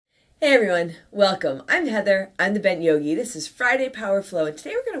Hey everyone, welcome. I'm Heather. I'm the Bent Yogi. This is Friday Power Flow, and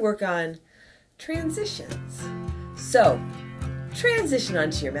today we're going to work on transitions. So, transition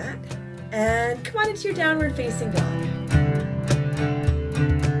onto your mat and come on into your downward facing dog.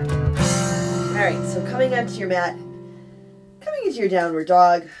 All right, so coming onto your mat, coming into your downward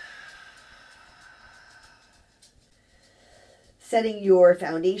dog, setting your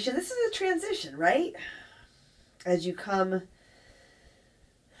foundation. This is a transition, right? As you come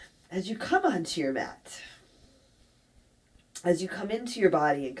onto your mat, as you come into your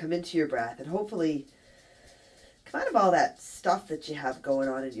body and come into your breath, and hopefully come out of all that stuff that you have going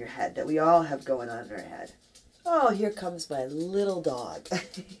on in your head, that we all have going on in our head. Oh, here comes my little dog.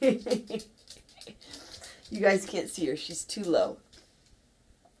 You guys can't see her. She's too low.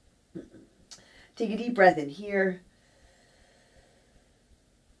 Take a deep breath in here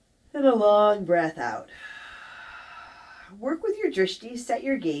and a long breath out. Work with your drishti, set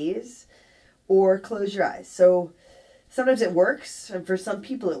your gaze, or close your eyes. So sometimes it works, and for some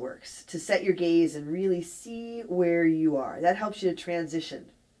people it works, to set your gaze and really see where you are. That helps you to transition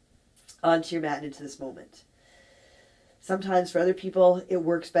onto your mat and into this moment. Sometimes for other people it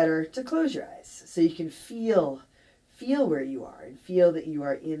works better to close your eyes so you can feel where you are and feel that you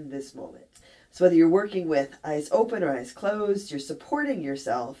are in this moment. So whether you're working with eyes open or eyes closed, you're supporting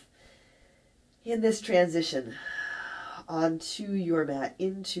yourself in this transition onto your mat,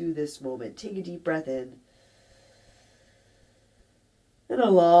 into this moment. Take a deep breath in and a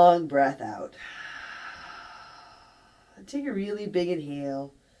long breath out. And take a really big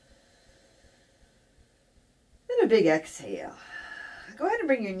inhale and a big exhale. Go ahead and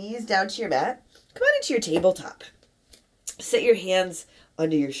bring your knees down to your mat. Come on into your tabletop. Set your hands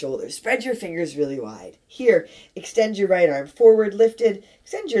under your shoulders. Spread your fingers really wide. Here, extend your right arm forward, lifted.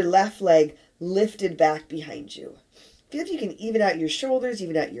 Extend your left leg lifted back behind you. Feel if you can even out your shoulders,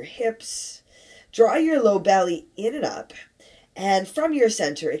 even out your hips. Draw your low belly in and up. And from your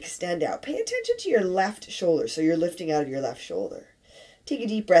center, extend out. Pay attention to your left shoulder, so you're lifting out of your left shoulder. Take a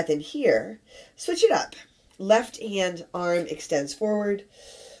deep breath in here. Switch it up. Left hand, arm extends forward.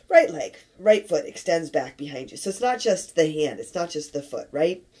 Right leg, right foot extends back behind you. So it's not just the hand, it's not just the foot,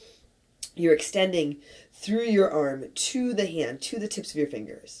 right? You're extending through your arm to the hand, to the tips of your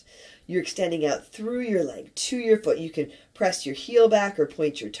fingers. You're extending out through your leg to your foot. You can press your heel back or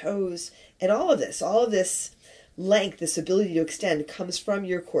point your toes. And all of this length, this ability to extend comes from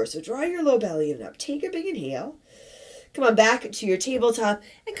your core. So draw your low belly in and up. Take a big inhale. Come on back to your tabletop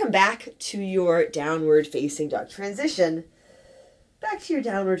and come back to your downward facing dog. Transition back to your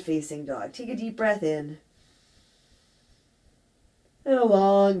downward facing dog. Take a deep breath in and a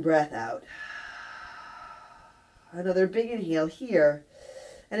long breath out. Another big inhale here.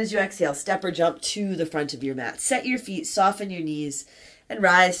 And as you exhale, step or jump to the front of your mat. Set your feet, soften your knees, and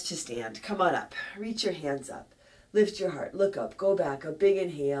rise to stand. Come on up. Reach your hands up. Lift your heart. Look up. Go back. A big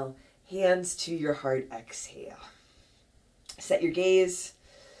inhale. Hands to your heart. Exhale. Set your gaze.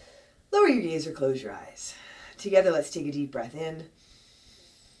 Lower your gaze or close your eyes. Together, let's take a deep breath in.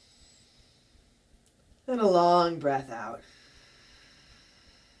 And a long breath out.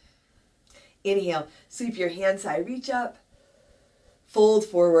 Inhale. Sweep your hands high. Reach up. Fold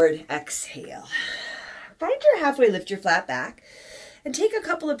forward, exhale. Find your halfway, lift your flat back, and take a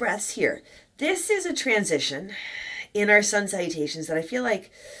couple of breaths here. This is a transition in our sun salutations that I feel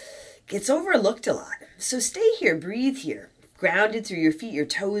like gets overlooked a lot. So stay here, breathe here. Grounded through your feet, your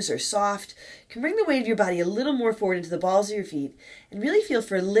toes are soft. You can bring the weight of your body a little more forward into the balls of your feet and really feel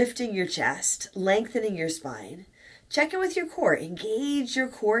for lifting your chest, lengthening your spine. Check in with your core, engage your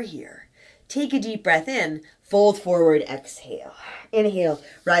core here. Take a deep breath in, fold forward, exhale. Inhale,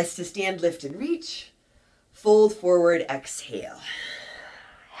 rise to stand, lift and reach. Fold forward, exhale.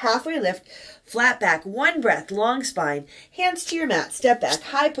 Halfway lift, flat back, one breath, long spine. Hands to your mat, step back,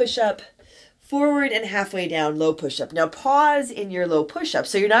 high push-up, forward and halfway down, low push-up. Now pause in your low push-up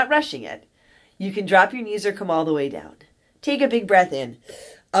so you're not rushing it. You can drop your knees or come all the way down. Take a big breath in,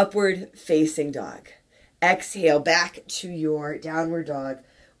 upward facing dog. Exhale, back to your downward dog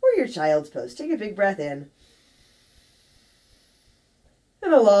or your child's pose. Take a big breath in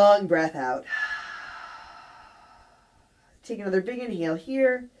and a long breath out. Take another big inhale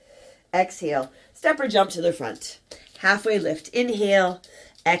here. Exhale, step or jump to the front. Halfway lift, inhale,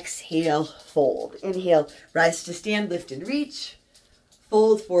 exhale, fold. Inhale, rise to stand, lift and reach.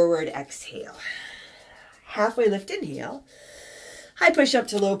 Fold forward, exhale. Halfway lift, inhale. High push up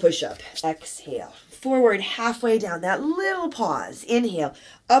to low push up. Exhale. Forward, halfway down. That little pause. Inhale.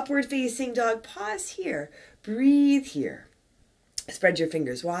 Upward facing dog. Pause here. Breathe here. Spread your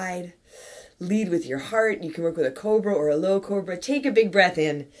fingers wide. lead with your heart. You can work with a cobra or a low cobra. Take a big breath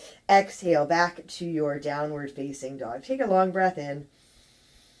in. Exhale back to your downward facing dog. Take a long breath in.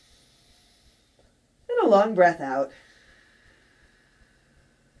 And a long breath out.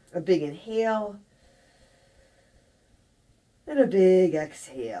 A big inhale. And a big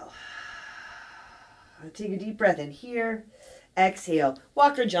exhale. Take a deep breath in here. Exhale.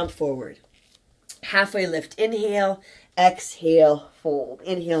 Walk or jump forward. Halfway lift. Inhale. Exhale. Fold.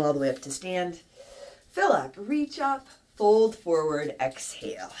 Inhale all the way up to stand. Fill up. Reach up. Fold forward.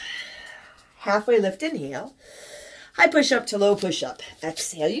 Exhale. Halfway lift. Inhale. High push up to low push up.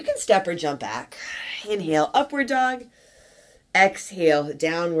 Exhale. You can step or jump back. Inhale. Upward dog. Exhale.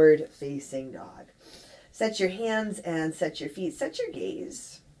 Downward facing dog. Set your hands and set your feet. Set your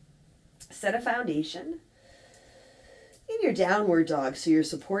gaze. Set a foundation in your downward dog so you're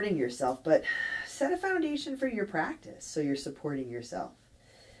supporting yourself, but set a foundation for your practice so you're supporting yourself.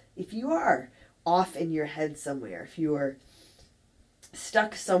 If you are off in your head somewhere, if you're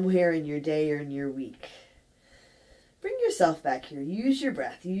stuck somewhere in your day or in your week, bring yourself back here. Use your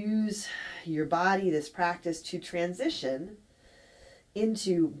breath. Use your body, this practice, to transition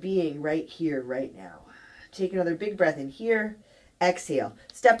into being right here, right now. Take another big breath in here. Exhale.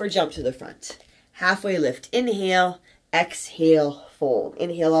 Step or jump to the front. Halfway lift. Inhale. Exhale. Fold.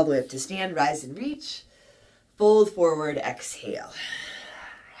 Inhale all the way up to stand. Rise and reach. Fold forward. Exhale.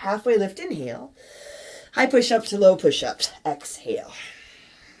 Halfway lift. Inhale. High push up to low push up. Exhale.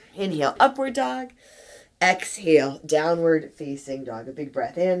 Inhale. Upward dog. Exhale. Downward facing dog. A big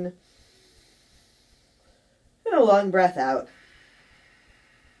breath in. And a long breath out.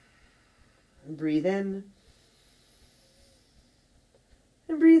 And breathe in.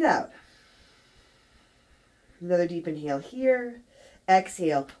 And breathe out. Another deep inhale here.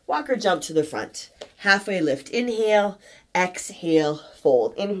 Exhale. Walk or jump to the front. Halfway lift. Inhale. Exhale.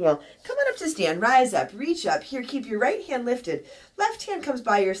 Fold. Inhale. Come on up to stand. Rise up. Reach up. Here, keep your right hand lifted. Left hand comes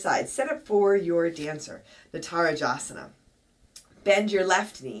by your side. Set up for your dancer. Natarajasana. Bend your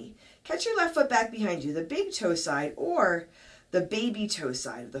left knee. Catch your left foot back behind you. The big toe side or the baby toe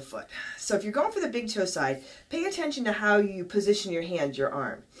side of the foot. So if you're going for the big toe side, pay attention to how you position your hand, your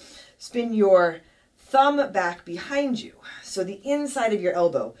arm. Spin your thumb back behind you. So the inside of your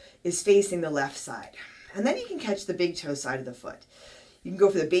elbow is facing the left side. And then you can catch the big toe side of the foot. You can go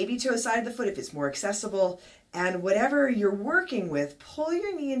for the baby toe side of the foot if it's more accessible. And whatever you're working with, pull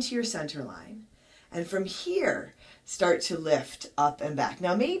your knee into your center line. And from here, start to lift up and back.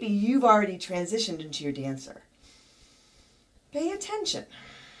 Now maybe you've already transitioned into your dancer. Pay attention.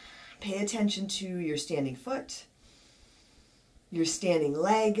 Pay attention to your standing foot, your standing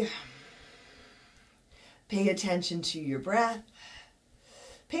leg. Pay attention to your breath.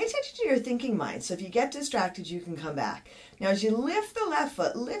 Pay attention to your thinking mind. So if you get distracted, you can come back. Now as you lift the left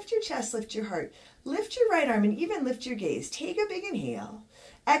foot, lift your chest, lift your heart, lift your right arm, and even lift your gaze. Take a big inhale.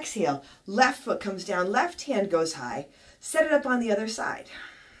 Exhale. Left foot comes down, left hand goes high. Set it up on the other side.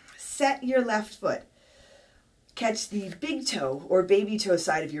 Set your left foot. Catch the big toe or baby toe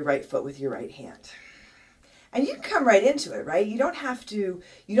side of your right foot with your right hand. And you can come right into it, right? You don't have to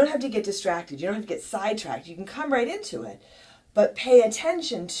get distracted. You don't have to get sidetracked. You can come right into it. But pay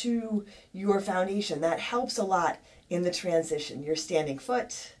attention to your foundation. That helps a lot in the transition. Your standing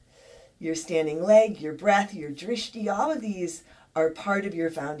foot, your standing leg, your breath, your drishti, all of these are part of your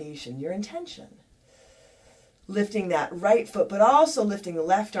foundation, your intention. Lifting that right foot, but also lifting the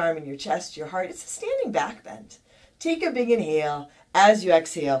left arm and your chest, your heart. It's a standing back bend. Take a big inhale. As you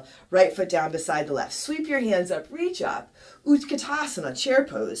exhale, right foot down beside the left. Sweep your hands up, reach up. Utkatasana, chair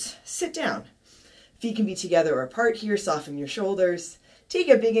pose. Sit down. Feet can be together or apart here. Soften your shoulders. Take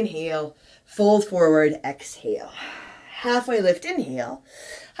a big inhale. Fold forward. Exhale. Halfway lift. Inhale.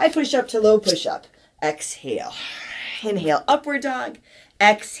 High push up to low push up. Exhale. Inhale. Upward dog.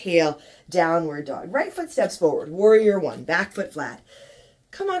 Exhale. Downward dog. Right foot steps forward. Warrior one. Back foot flat.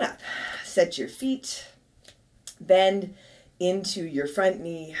 Come on up. Set your feet. Bend into your front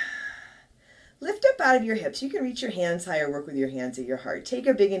knee. Lift up out of your hips. You can reach your hands higher, work with your hands at your heart. Take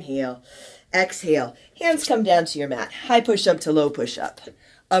a big inhale. Exhale. Hands come down to your mat. High push up to low push up.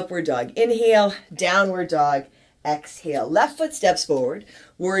 Upward dog. Inhale. Downward dog. Exhale. Left foot steps forward.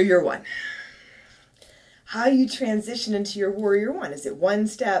 Warrior one. How you transition into your warrior one. Is it one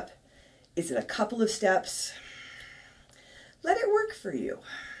step? Is it a couple of steps? Let it work for you.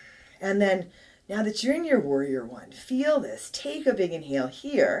 And then now that you're in your warrior one, feel this. Take a big inhale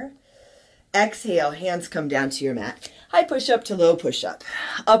here. Exhale, hands come down to your mat. High push up to low push up.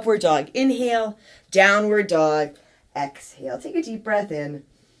 Upward dog, inhale. Downward dog, exhale. Take a deep breath in.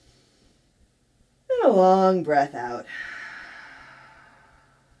 And a long breath out.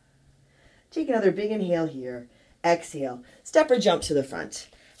 Take another big inhale here. Exhale. Step or jump to the front.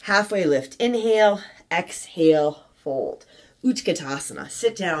 Halfway lift. Inhale. Exhale. Fold. Utkatasana.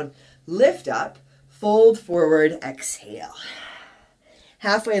 Sit down. Lift up. Fold forward. Exhale.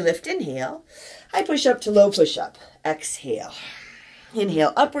 Halfway lift. Inhale. High push up to low push up. Exhale.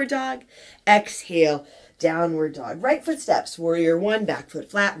 Inhale. Upward dog. Exhale. Downward dog. Right foot steps. Warrior one. Back foot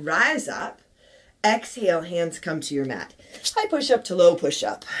flat. Rise up. Exhale, hands come to your mat. High push up to low push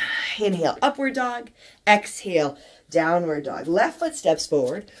up. Inhale, upward dog. Exhale, downward dog. Left foot steps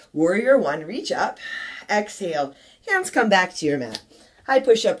forward. Warrior one, reach up. Exhale, hands come back to your mat. High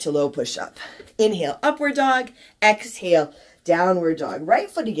push up to low push up. Inhale, upward dog. Exhale, downward dog.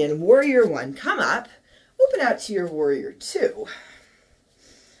 Right foot again, warrior one, come up. Open out to your warrior two.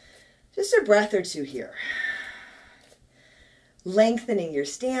 Just a breath or two here. Lengthening your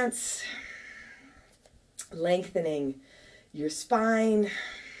stance. Lengthening your spine,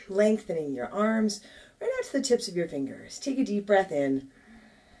 lengthening your arms, right out to the tips of your fingers. Take a deep breath in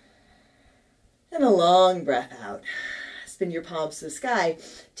and a long breath out. Spin your palms to the sky.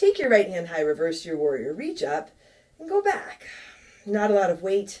 Take your right hand high, reverse your warrior. Reach up and go back. Not a lot of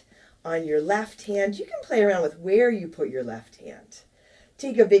weight on your left hand. You can play around with where you put your left hand.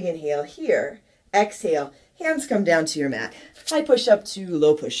 Take a big inhale here. Exhale. Hands come down to your mat. High push up to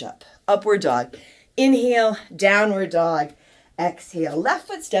low push up. Upward dog. Inhale, downward dog, exhale, left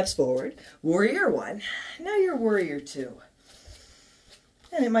foot steps forward, warrior one, now you're warrior two.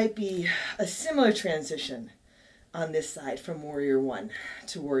 And it might be a similar transition on this side from warrior one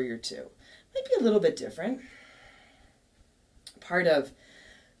to warrior two. Might be a little bit different. Part of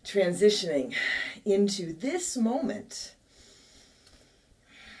transitioning into this moment,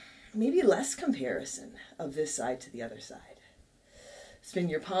 maybe less comparison of this side to the other side. Spin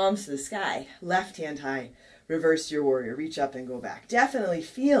your palms to the sky, left hand high, reverse your warrior, reach up and go back. Definitely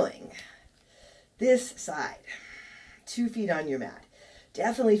feeling this side, 2 feet on your mat.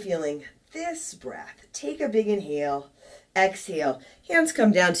 Definitely feeling this breath. Take a big inhale, exhale, hands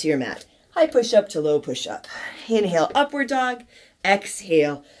come down to your mat. High push up to low push up. Inhale, upward dog,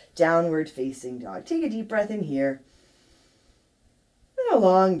 exhale, downward facing dog. Take a deep breath in here, and a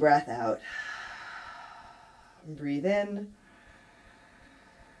long breath out. Breathe in.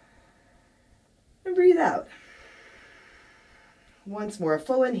 And breathe out. Once more,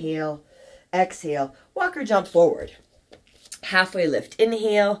 full inhale, exhale, walk or jump forward. Halfway lift,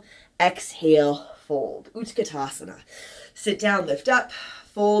 inhale, exhale, fold. Utkatasana. Sit down, lift up,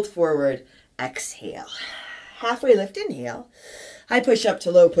 fold forward, exhale. Halfway lift, inhale, high push up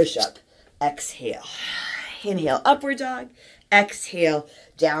to low push up, exhale. Inhale, upward dog, exhale,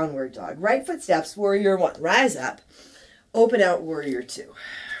 downward dog. Right foot steps, warrior one, rise up, open out, warrior two.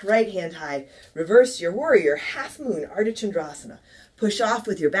 Right hand high, reverse your warrior, half moon, Ardha Chandrasana. Push off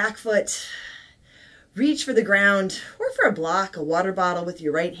with your back foot, reach for the ground, or for a block, a water bottle with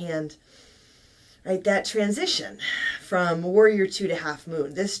your right hand. Right, that transition from warrior two to half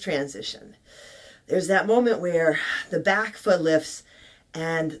moon, this transition. There's that moment where the back foot lifts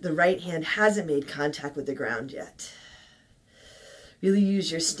and the right hand hasn't made contact with the ground yet. Really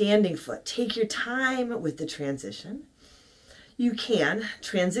use your standing foot. Take your time with the transition. You can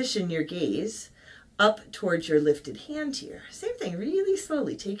transition your gaze up towards your lifted hand here. Same thing, really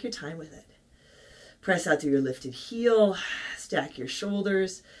slowly. Take your time with it. Press out through your lifted heel. Stack your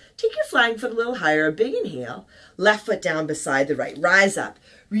shoulders. Take your flying foot a little higher. A big inhale. Left foot down beside the right. Rise up.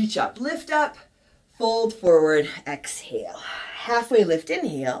 Reach up. Lift up. Fold forward. Exhale. Halfway lift.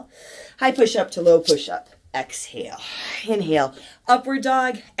 Inhale. High push up to low push up. Exhale. Inhale. Upward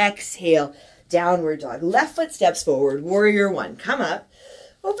dog. Exhale. Downward dog. Left foot steps forward. Warrior one. Come up.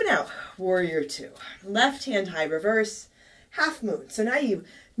 Open out. Warrior two. Left hand high reverse. Half moon. So now you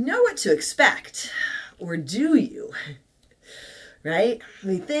know what to expect. Or do you? Right?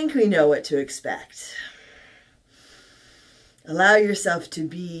 We think we know what to expect. Allow yourself to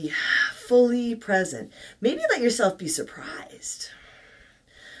be fully present. Maybe let yourself be surprised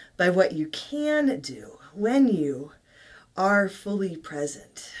by what you can do when you are fully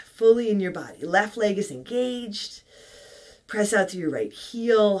present, fully in your body. Left leg is engaged. Press out through your right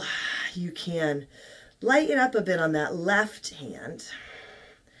heel. You can lighten up a bit on that left hand.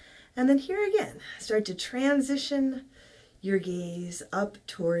 And then here again, start to transition your gaze up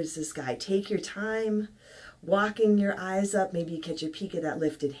towards the sky. Take your time, walking your eyes up. Maybe you catch a peek at that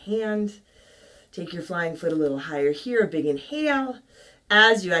lifted hand. Take your flying foot a little higher here. A big inhale.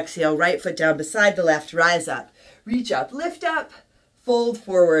 As you exhale, right foot down beside the left, rise up. Reach up, lift up, fold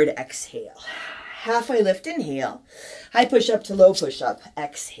forward, exhale. Halfway lift, inhale. High push up to low push up,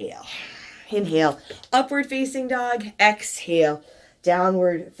 exhale. Inhale, upward facing dog, exhale.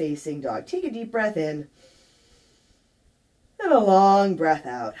 downward facing dog. Take a deep breath in and a long breath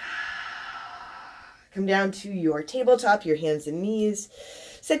out. Come down to your tabletop, your hands and knees.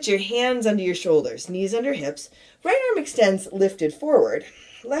 Set your hands under your shoulders, knees under hips. Right arm extends, lifted forward.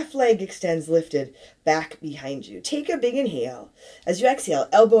 Left leg extends, lifted back behind you. Take a big inhale. As you exhale,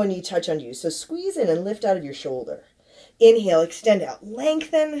 elbow and knee touch under you. So squeeze in and lift out of your shoulder. Inhale, extend out,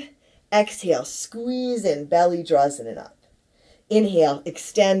 lengthen. Exhale, squeeze in, belly draws in and up. Inhale,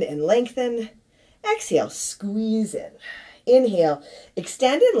 extend and lengthen. Exhale, squeeze in. Inhale,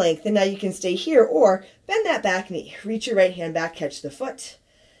 extend and lengthen. Now you can stay here or bend that back knee. Reach your right hand back, catch the foot,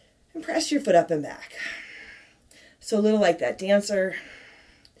 and press your foot up and back. So a little like that dancer,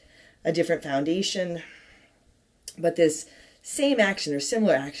 a different foundation, but this same action or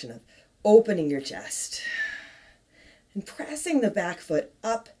similar action of opening your chest and pressing the back foot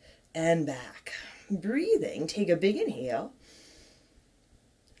up and back. Breathing, take a big inhale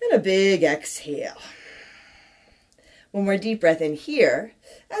and a big exhale. One more deep breath in here.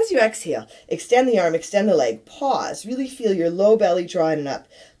 As you exhale, extend the arm, extend the leg, pause. Really feel your low belly drawing up.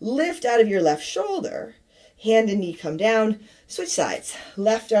 Lift out of your left shoulder. Hand and knee come down. Switch sides.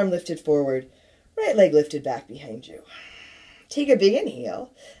 Left arm lifted forward. Right leg lifted back behind you. Take a big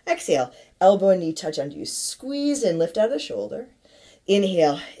inhale. Exhale, elbow and knee touch under you. Squeeze and lift out of the shoulder.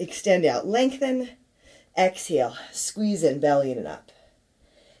 Inhale, extend out, lengthen. Exhale, squeeze in, belly in and up.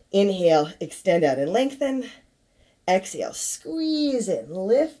 Inhale, extend out and lengthen. Exhale, squeeze in,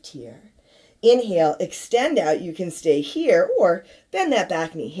 lift here. Inhale, extend out. You can stay here or bend that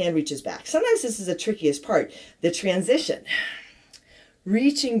back knee, hand reaches back. Sometimes this is the trickiest part, the transition.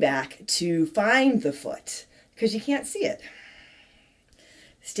 Reaching back to find the foot because you can't see it.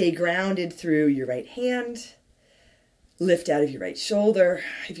 Stay grounded through your right hand. Lift out of your right shoulder.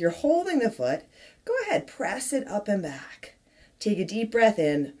 If you're holding the foot, go ahead, press it up and back. Take a deep breath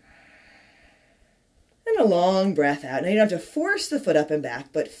in. And a long breath out. Now you don't have to force the foot up and back,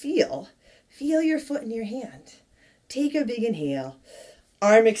 but feel your foot in your hand. Take a big inhale.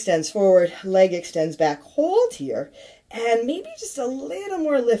 Arm extends forward, leg extends back. Hold here, and maybe just a little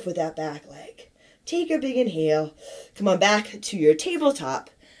more lift with that back leg. Take a big inhale. Come on back to your tabletop,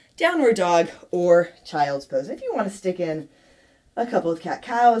 downward dog, or child's pose. If you want to stick in a couple of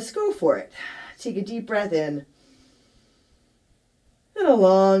cat-cows, go for it. Take a deep breath in, and a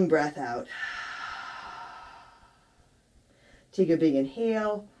long breath out. Take a big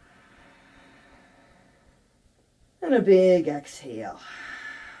inhale and a big exhale.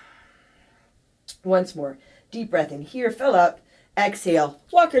 Once more, deep breath in here, fill up, exhale,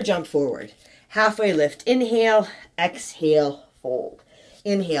 walk or jump forward. Halfway lift, inhale, exhale, fold.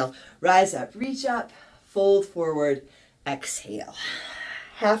 Inhale, rise up, reach up, fold forward, exhale.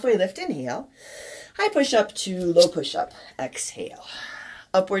 Halfway lift, inhale, high push up to low push up, exhale.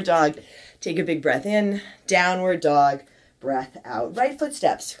 Upward dog, take a big breath in, downward dog, breath out. Right foot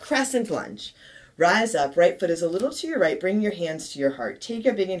steps, crescent lunge. Rise up, right foot is a little to your right. Bring your hands to your heart. Take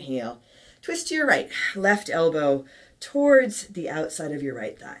a big inhale. Twist to your right. Left elbow towards the outside of your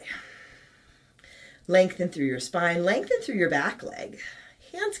right thigh. Lengthen through your spine. Lengthen through your back leg.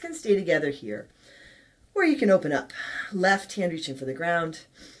 Hands can stay together here. Or you can open up. Left hand reaching for the ground.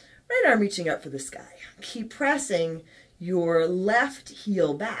 Right arm reaching up for the sky. Keep pressing your left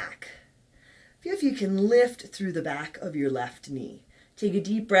heel back. Feel if you can lift through the back of your left knee. Take a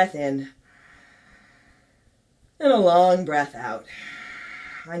deep breath in and a long breath out.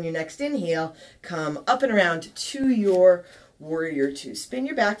 On your next inhale, come up and around to your warrior two. Spin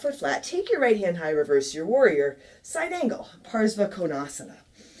your back foot flat. Take your right hand high, reverse your warrior. Side angle, Parsva Konasana.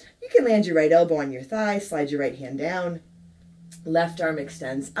 You can land your right elbow on your thigh, slide your right hand down. Left arm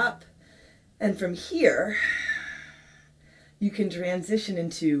extends up. And from here, you can transition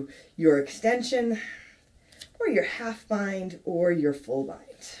into your extension or your half bind or your full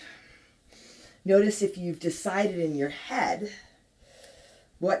bind. Notice if you've decided in your head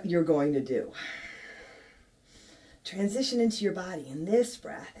what you're going to do. Transition into your body in this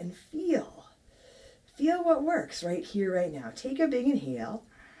breath and feel what works right here, right now. Take a big inhale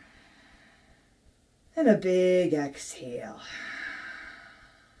and a big exhale.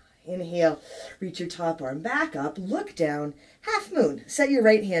 Inhale, reach your top arm back up, look down, half moon. Set your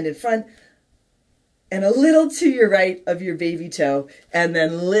right hand in front and a little to your right of your baby toe, and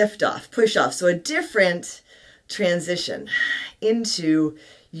then lift off, push off. So a different transition into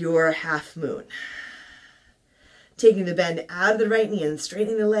your half moon. Taking the bend out of the right knee and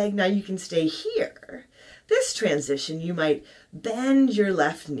straightening the leg. Now you can stay here. This transition, you might bend your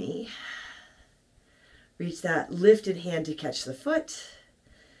left knee. Reach that lifted hand to catch the foot.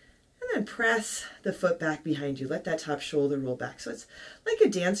 And then press the foot back behind you. Let that top shoulder roll back. So it's like a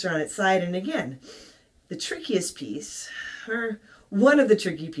dancer on its side. And again, the trickiest piece, or one of the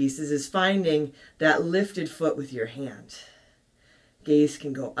tricky pieces, is finding that lifted foot with your hand. Gaze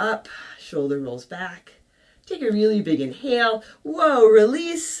can go up, shoulder rolls back. Take a really big inhale. Whoa,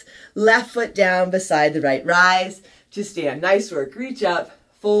 release. Left foot down beside the right. Rise to stand. Nice work. Reach up,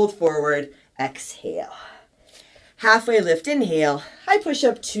 fold forward, exhale. Halfway lift, inhale. High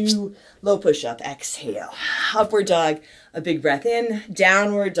push-up, 2, low push-up, exhale. Upward dog, a big breath in.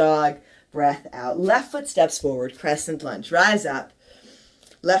 Downward dog, breath out. Left foot steps forward, crescent lunge. Rise up.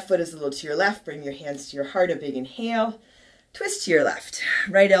 Left foot is a little to your left. Bring your hands to your heart, a big inhale. Twist to your left.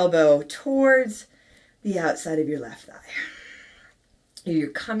 Right elbow towards the outside of your left thigh. You're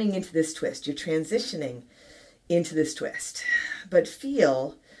coming into this twist. You're transitioning into this twist. But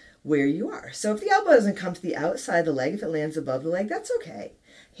feel where you are. So if the elbow doesn't come to the outside of the leg, if it lands above the leg, that's okay.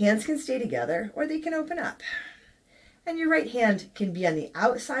 Hands can stay together or they can open up. And your right hand can be on the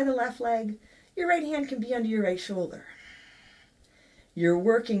outside of the left leg. Your right hand can be under your right shoulder. You're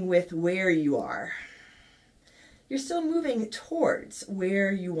working with where you are. You're still moving towards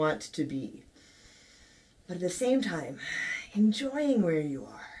where you want to be. But at the same time, enjoying where you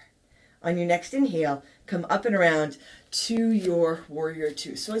are. On your next inhale, come up and around to your warrior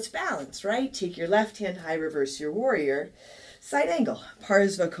 2. So it's balanced, right? Take your left hand high, reverse your warrior. Side angle,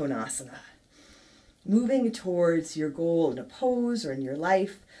 Parsva Konasana. Moving towards your goal in a pose or in your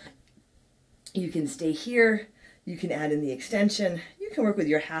life. You can stay here. You can add in the extension. You can work with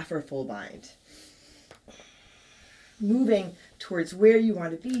your half or full bind. Moving towards where you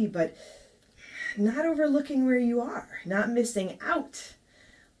want to be, but not overlooking where you are. Not missing out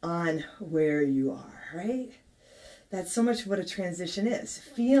on where you are, right? That's so much what a transition is.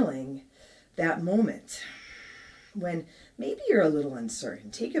 Feeling that moment when maybe you're a little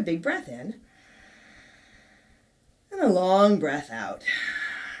uncertain. Take a big breath in and a long breath out.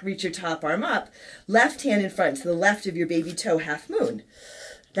 Reach your top arm up, left hand in front to the left of your baby toe, half moon.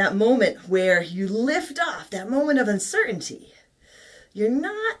 That moment where you lift off, that moment of uncertainty. You're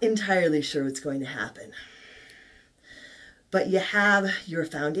not entirely sure what's going to happen. But you have your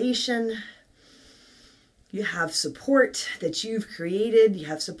foundation, you have support that you've created, you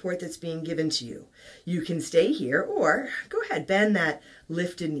have support that's being given to you. You can stay here or go ahead, bend that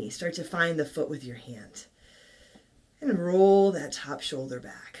lifted knee. Start to find the foot with your hand. And roll that top shoulder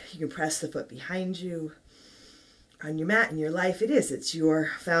back. You can press the foot behind you. On your mat in your life, it's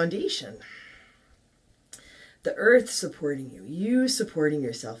your foundation. The earth supporting you, you supporting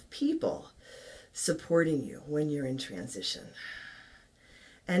yourself, people supporting you when you're in transition.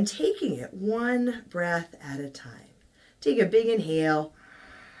 And taking it one breath at a time. Take a big inhale.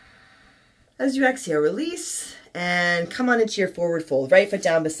 As you exhale, release and come on into your forward fold. Right foot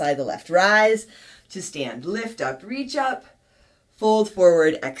down beside the left. Rise to stand. Lift up, reach up, fold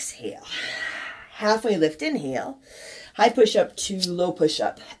forward, exhale. Halfway lift, inhale. High push up to low push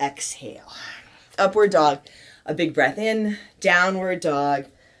up, exhale. Upward dog, a big breath in. Downward dog,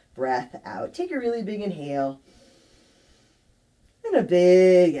 breath out. Take a really big inhale. And a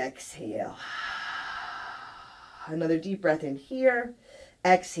big exhale. Another deep breath in here.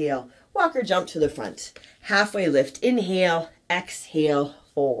 Exhale. Walk or jump to the front. Halfway lift. Inhale. Exhale.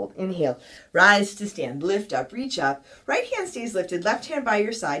 Fold. Inhale. Rise to stand. Lift up. Reach up. Right hand stays lifted. Left hand by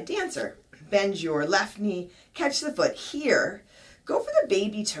your side. Dancer. Bend your left knee. Catch the foot here. Go for the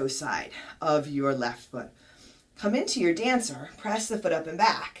baby toe side of your left foot. Come into your dancer. Press the foot up and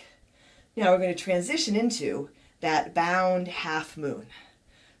back. Now we're going to transition into that bound half moon.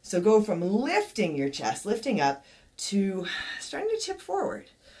 So go from lifting your chest, lifting up, to starting to tip forward.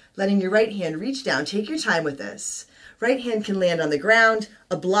 Letting your right hand reach down. Take your time with this. Right hand can land on the ground.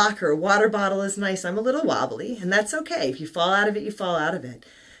 A block or a water bottle is nice. I'm a little wobbly, and that's okay. If you fall out of it, you fall out of it.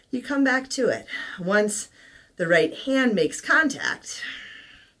 You come back to it. Once the right hand makes contact,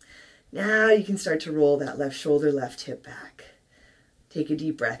 now you can start to roll that left shoulder, left hip back. Take a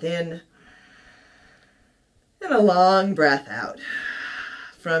deep breath in. And a long breath out.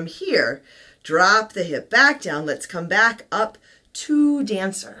 From here, drop the hip back down. Let's come back up to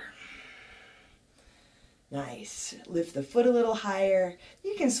dancer. Nice. Lift the foot a little higher.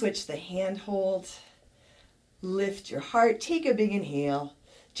 You can switch the hand hold. Lift your heart. Take a big inhale.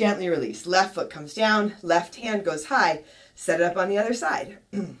 Gently release. Left foot comes down. Left hand goes high. Set it up on the other side.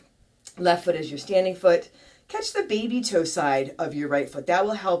 Left foot is your standing foot. Catch the baby toe side of your right foot. That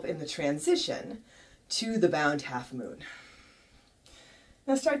will help in the transition to the bound half moon.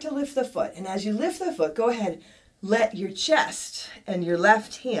 Now start to lift the foot. And as you lift the foot, go ahead, let your chest and your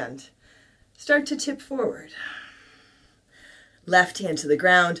left hand start to tip forward. Left hand to the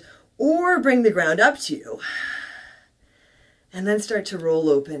ground or bring the ground up to you. And then start to roll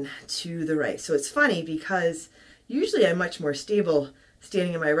open to the right. So it's funny because usually I'm much more stable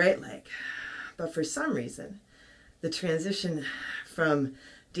standing on my right leg. But for some reason, the transition from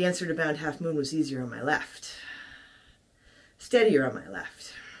dancer to bound half moon was easier on my left. Steadier on my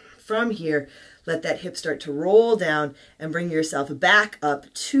left. From here, let that hip start to roll down and bring yourself back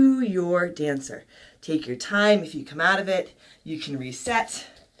up to your dancer. Take your time. If you come out of it, you can reset.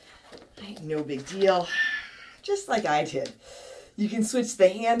 No big deal. Just like I did. You can switch the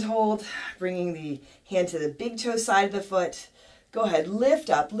hand hold, bringing the hand to the big toe side of the foot. Go ahead, lift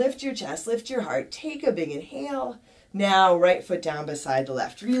up, lift your chest, lift your heart. Take a big inhale. Now, right foot down beside the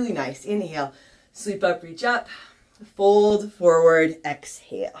left. Really nice. Inhale, sweep up, reach up, fold forward,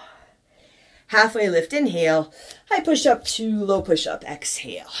 exhale. Halfway lift, inhale, high push up to low push up,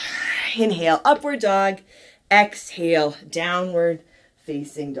 exhale. Inhale, upward dog, exhale, downward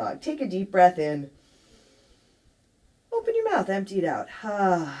facing dog. Take a deep breath in. Open your mouth, empty it out.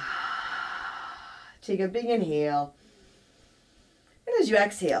 Take a big inhale. And as you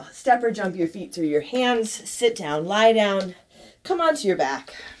exhale, step or jump your feet through your hands, sit down, lie down, come onto your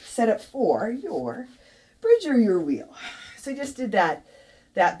back, set up for your bridge or your wheel. So I just did that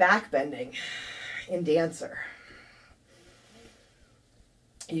back bending in dancer.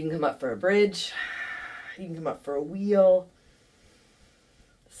 You can come up for a bridge, you can come up for a wheel,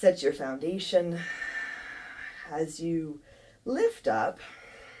 set your foundation. As you lift up,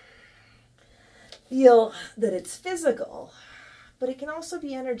 feel that it's physical, but it can also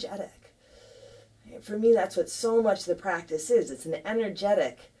be energetic. For me, that's what so much the practice is. It's an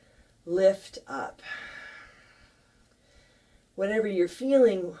energetic lift up. Whatever you're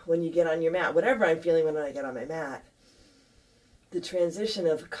feeling when you get on your mat, whatever I'm feeling when I get on my mat, the transition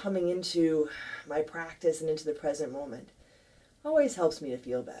of coming into my practice and into the present moment always helps me to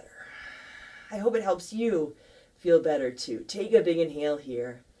feel better. I hope it helps you feel better too. Take a big inhale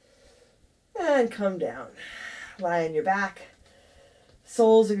here and come down. Lie on your back,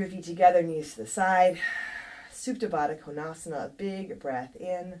 soles of your feet together, knees to the side. Supta Baddha Konasana, a big breath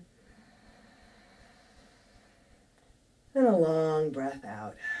in and a long breath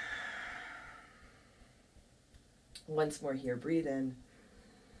out. Once more here, breathe in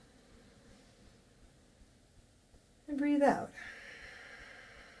and breathe out.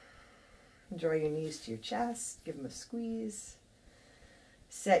 Draw your knees to your chest, give them a squeeze.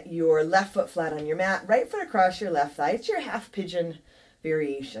 Set your left foot flat on your mat, right foot across your left thigh. It's your half pigeon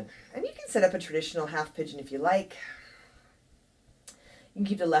variation. And you can set up a traditional half pigeon if you like. You can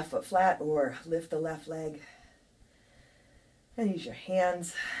keep the left foot flat or lift the left leg. And use your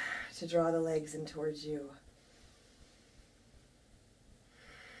hands to draw the legs in towards you.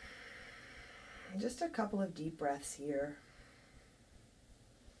 And just a couple of deep breaths here.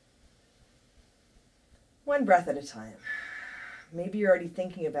 One breath at a time. Maybe you're already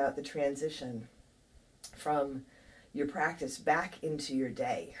thinking about the transition from your practice back into your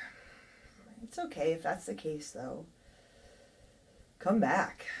day. It's okay if that's the case, though. Come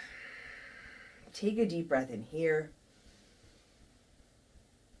back. Take a deep breath in here.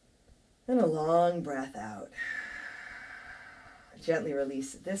 And a long breath out. Gently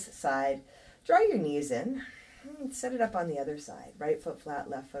release this side. Draw your knees in. And set it up on the other side. Right foot flat,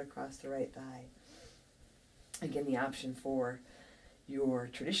 left foot across the right thigh. Again, the option for your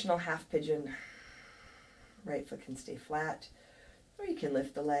traditional half pigeon. Right foot can stay flat, or you can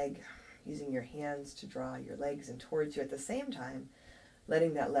lift the leg using your hands to draw your legs in towards you at the same time,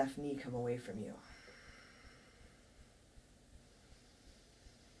 letting that left knee come away from you.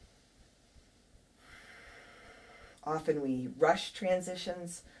 Often we rush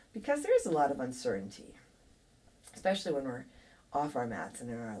transitions because there is a lot of uncertainty, especially when we're off our mats and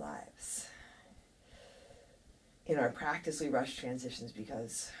in our lives. In our practice, we rush transitions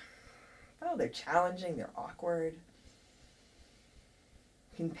because, well, they're challenging, they're awkward.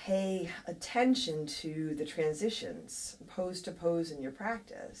 You can pay attention to the transitions, pose to pose in your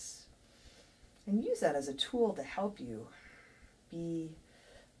practice, and use that as a tool to help you be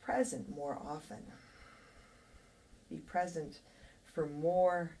present more often. Be present for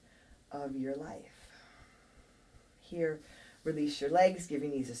more of your life. Here, release your legs, give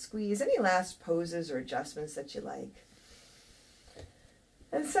your knees a squeeze. Any last poses or adjustments that you like.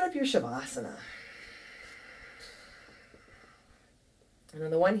 And set up your Shavasana. And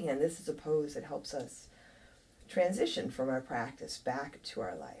on the one hand, this is a pose that helps us transition from our practice back to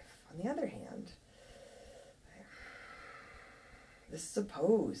our life. On the other hand, this is a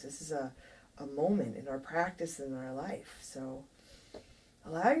pose. This is a moment in our practice and in our life. So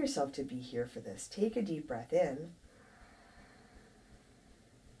allow yourself to be here for this. Take a deep breath in.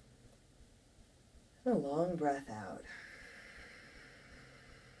 A long breath out.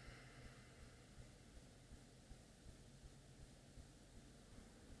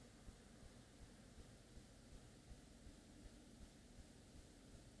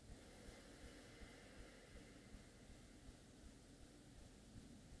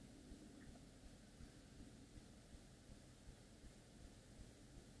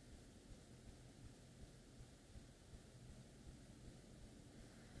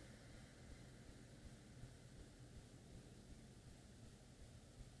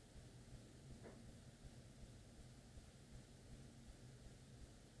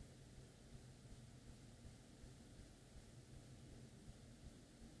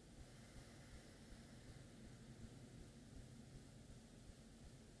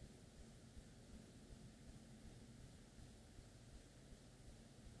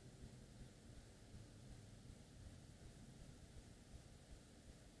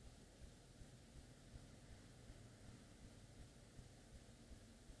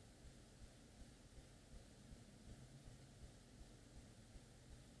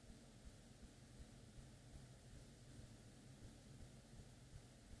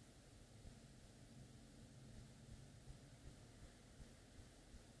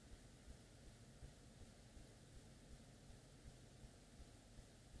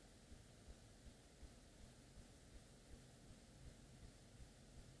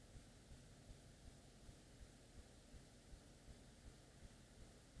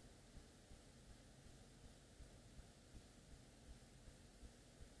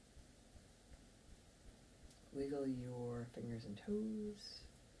 Wiggle your fingers and toes.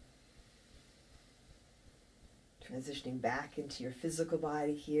 Transitioning back into your physical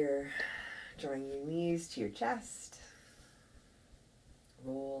body here. Drawing your knees to your chest.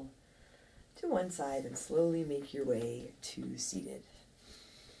 Roll to one side and slowly make your way to seated.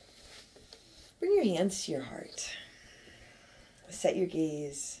 Bring your hands to your heart. Set your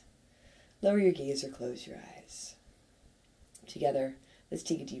gaze. Lower your gaze or close your eyes. Together, let's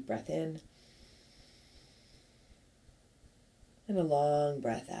take a deep breath in. And a long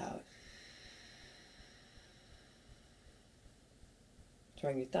breath out.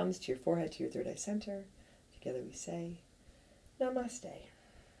 Drawing your thumbs to your forehead, to your third eye center. Together we say, Namaste.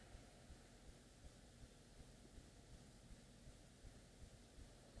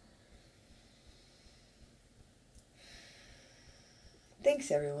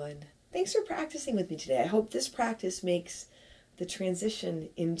 Thanks, everyone. Thanks for practicing with me today. I hope this practice makes the transition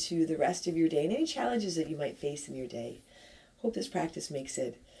into the rest of your day and any challenges that you might face in your day. Hope this practice makes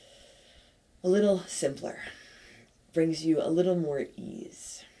it a little simpler, brings you a little more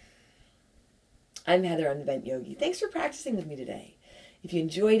ease. I'm Heather, I'm the Bent Yogi. Thanks for practicing with me today. If you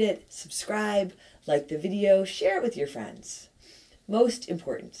enjoyed it, subscribe, like the video, share it with your friends. Most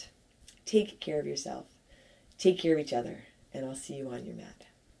important, take care of yourself, take care of each other, and I'll see you on your mat.